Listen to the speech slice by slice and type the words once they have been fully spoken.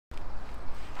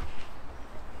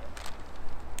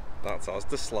That's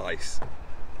Asda slice.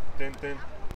 Dun, dun.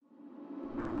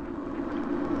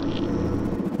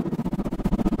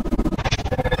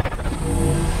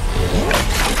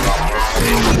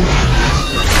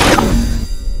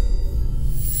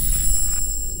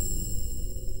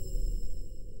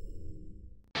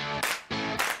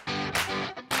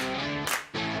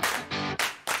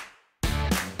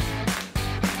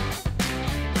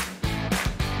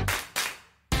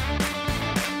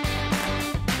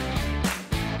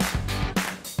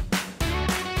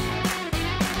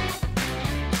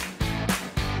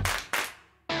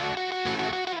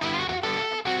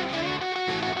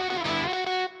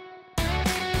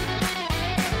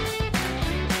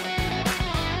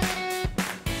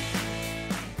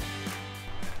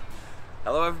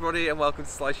 Hello everybody and welcome to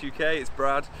Slice UK, it's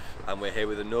Brad and we're here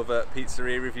with another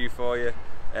pizzeria review for you.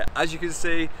 As you can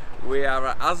see, we are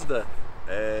at Asda,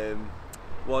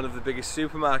 one of the biggest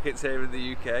supermarkets here in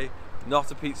the UK.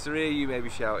 Not a pizzeria, you may be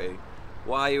shouting.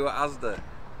 Why are you at Asda?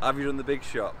 Have you done the big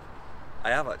shop?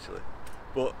 I have actually.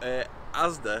 But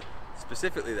Asda,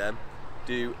 specifically them,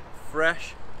 do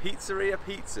fresh pizzeria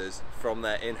pizzas from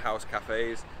their in-house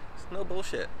cafes. It's no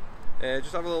bullshit.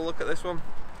 Just have a little look at this one.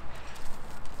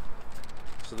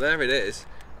 So there it is,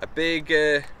 a big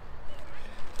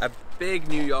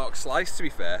New York slice to be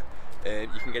fair. You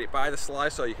can get it by the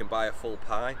slice or you can buy a full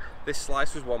pie. This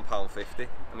slice was £1.50.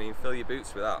 I mean, fill your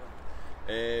boots with that.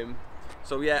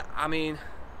 So yeah, I mean,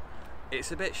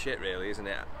 it's a bit shit really, isn't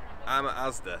it? I'm at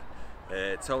Asda.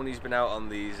 Tony's been out on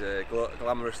these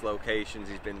glamorous locations.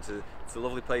 He's been to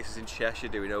lovely places in Cheshire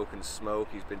doing open smoke.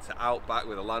 He's been to Outback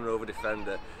with a Land Rover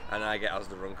Defender, and I get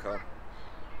Asda Runcorn.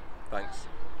 Thanks.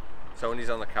 Tony's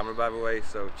on the camera by the way,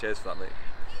 so cheers for that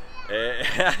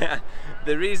mate.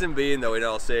 The reason being though, in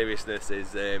all seriousness,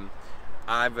 is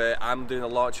I'm doing a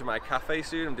launch of my cafe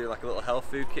soon. I'm doing like a little health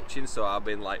food kitchen, so I've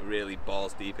been like really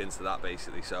balls deep into that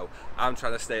basically. So I'm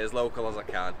trying to stay as local as I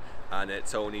can, and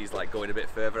Tony's like going a bit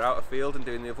further out afield and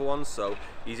doing the other ones. So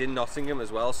he's in Nottingham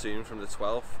as well soon from the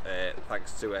 12th,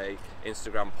 thanks to a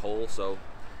Instagram poll. So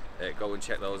go and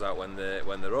check those out when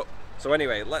they're up. So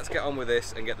anyway, let's get on with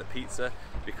this and get the pizza,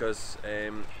 because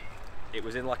it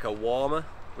was in like a warmer.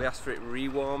 We asked for it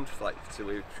re-warmed, to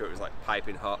make sure it was like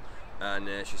piping hot, and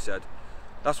she said,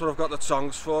 "That's what I've got the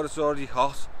tongs for. It's already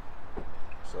hot."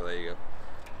 So there you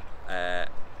go.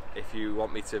 If you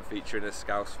want me to feature in a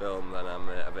Scouse film, then I'm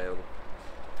available.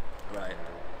 Right,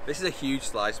 this is a huge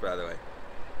slice by the way.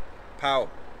 Pow!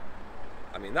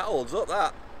 I mean that holds up.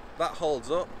 That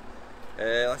holds up.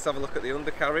 Let's have a look at the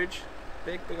undercarriage.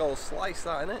 Big old slice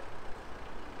that, isn't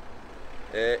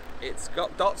it? It's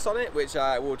got dots on it, which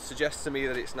would suggest to me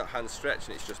that it's not hand stretched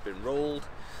and it's just been rolled.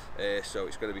 So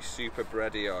it's going to be super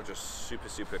bready or just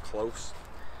super close.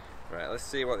 Right, let's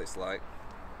see what it's like.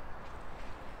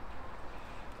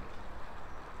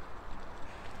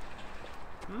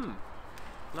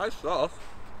 Nice sauce.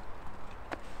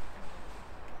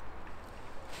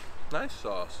 Nice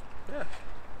sauce. Yeah.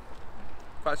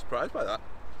 Quite surprised by that.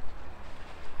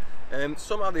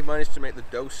 Somehow they've managed to make the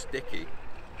dough sticky.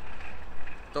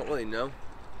 Don't really know.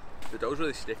 The dough's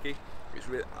really sticky. It's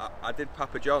really. I did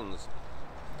Papa John's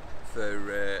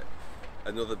for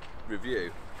another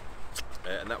review,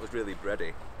 and that was really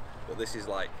bready. But this is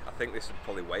like, I think this would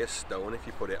probably weigh a stone if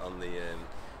you put it on the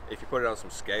if you put it on some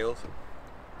scales.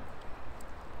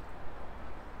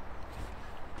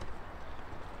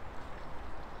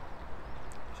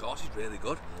 Sauce is really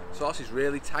good. Sauce is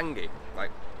really tangy,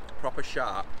 like proper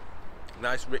sharp.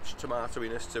 Nice rich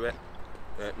tomatoiness to it.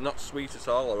 Not sweet at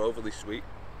all or overly sweet.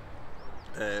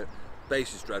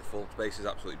 Base is dreadful. Base is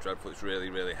absolutely dreadful. It's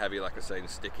really heavy, like I say, and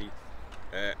sticky.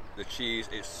 The cheese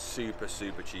is super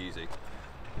cheesy.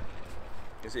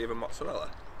 Is it even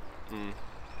mozzarella?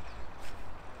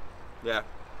 Yeah.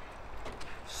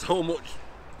 So much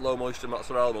low moisture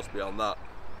mozzarella must be on that.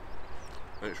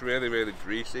 And it's really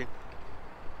greasy.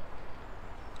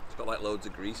 It's got like loads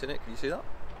of grease in it. Can you see that?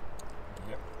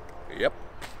 Yep.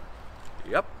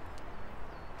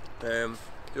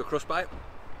 Do a crust bite.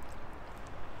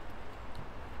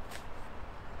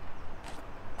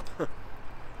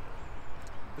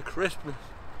 The crispness.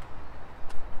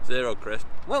 Zero crisp.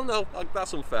 Well, no,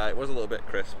 that's unfair. It was a little bit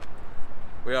crisp.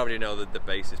 We already know that the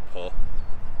base is poor.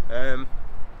 Right,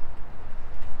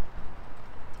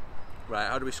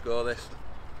 how do we score this?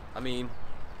 I mean,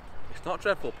 it's not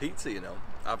dreadful pizza, you know.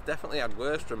 I've definitely had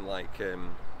worse from like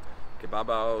kebab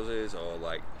houses or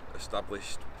like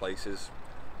established places,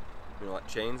 you know, like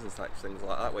chains and such things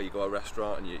like that, where you go to a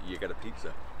restaurant and you get a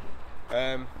pizza.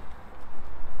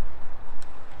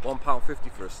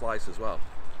 £1.50 for a slice as well.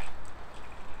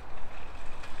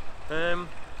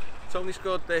 Tony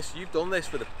scored this. You've done this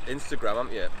for the Instagram,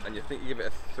 haven't you? And you think you give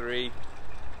it a 3.7?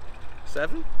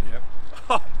 Yep.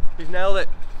 Oh, he's nailed it.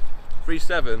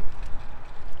 3.7.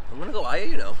 I'm gonna go higher,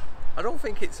 you know. I don't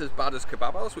think it's as bad as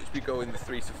Kebab House, which we go in the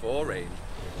 3 to 4 range.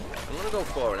 I'm gonna go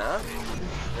 4.5.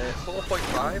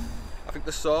 4.5. I think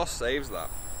the sauce saves that.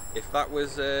 If that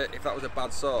was a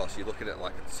bad sauce, you're looking at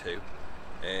like a 2.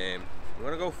 I'm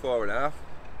gonna go 4.5.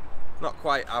 Not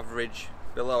quite average,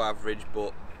 below average,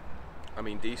 but I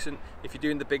mean decent. If you're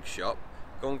doing the big shop,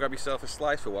 go and grab yourself a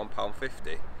slice for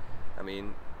 £1.50. I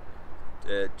mean,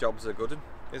 jobs are good,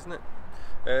 isn't it?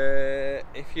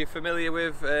 If you're familiar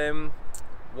with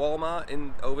Walmart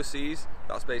in overseas,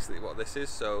 that's basically what this is.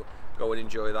 So go and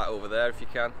enjoy that over there if you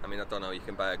can. I mean, I don't know, you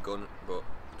can buy a gun, but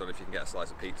I don't know if you can get a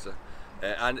slice of pizza.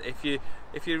 And if you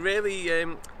really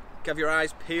have your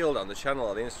eyes peeled on the channel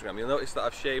or the Instagram, you'll notice that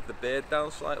I've shaved the beard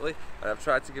down slightly, and I've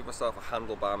tried to give myself a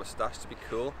handlebar moustache to be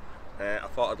cool. I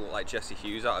thought I'd look like Jesse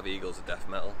Hughes out of Eagles of Death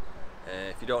Metal.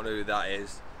 If you don't know who that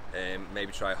is,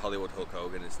 maybe try Hollywood Hulk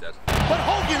Hogan instead. But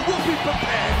Hogan will be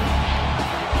prepared.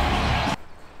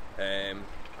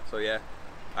 So yeah,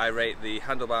 I rate the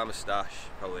handlebar moustache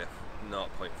probably a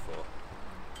 0.4.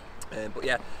 But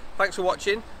yeah, thanks for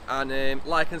watching, and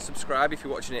like and subscribe if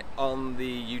you're watching it on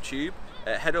the YouTube.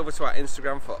 Head over to our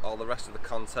Instagram for all the rest of the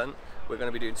content. We're going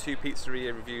to be doing 2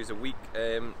 pizzeria reviews a week,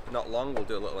 not long. We'll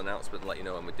do a little announcement and let you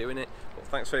know when we're doing it. But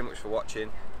thanks very much for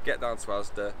watching. Get down to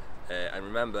Asda, and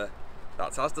remember,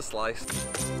 that's Asda sliced.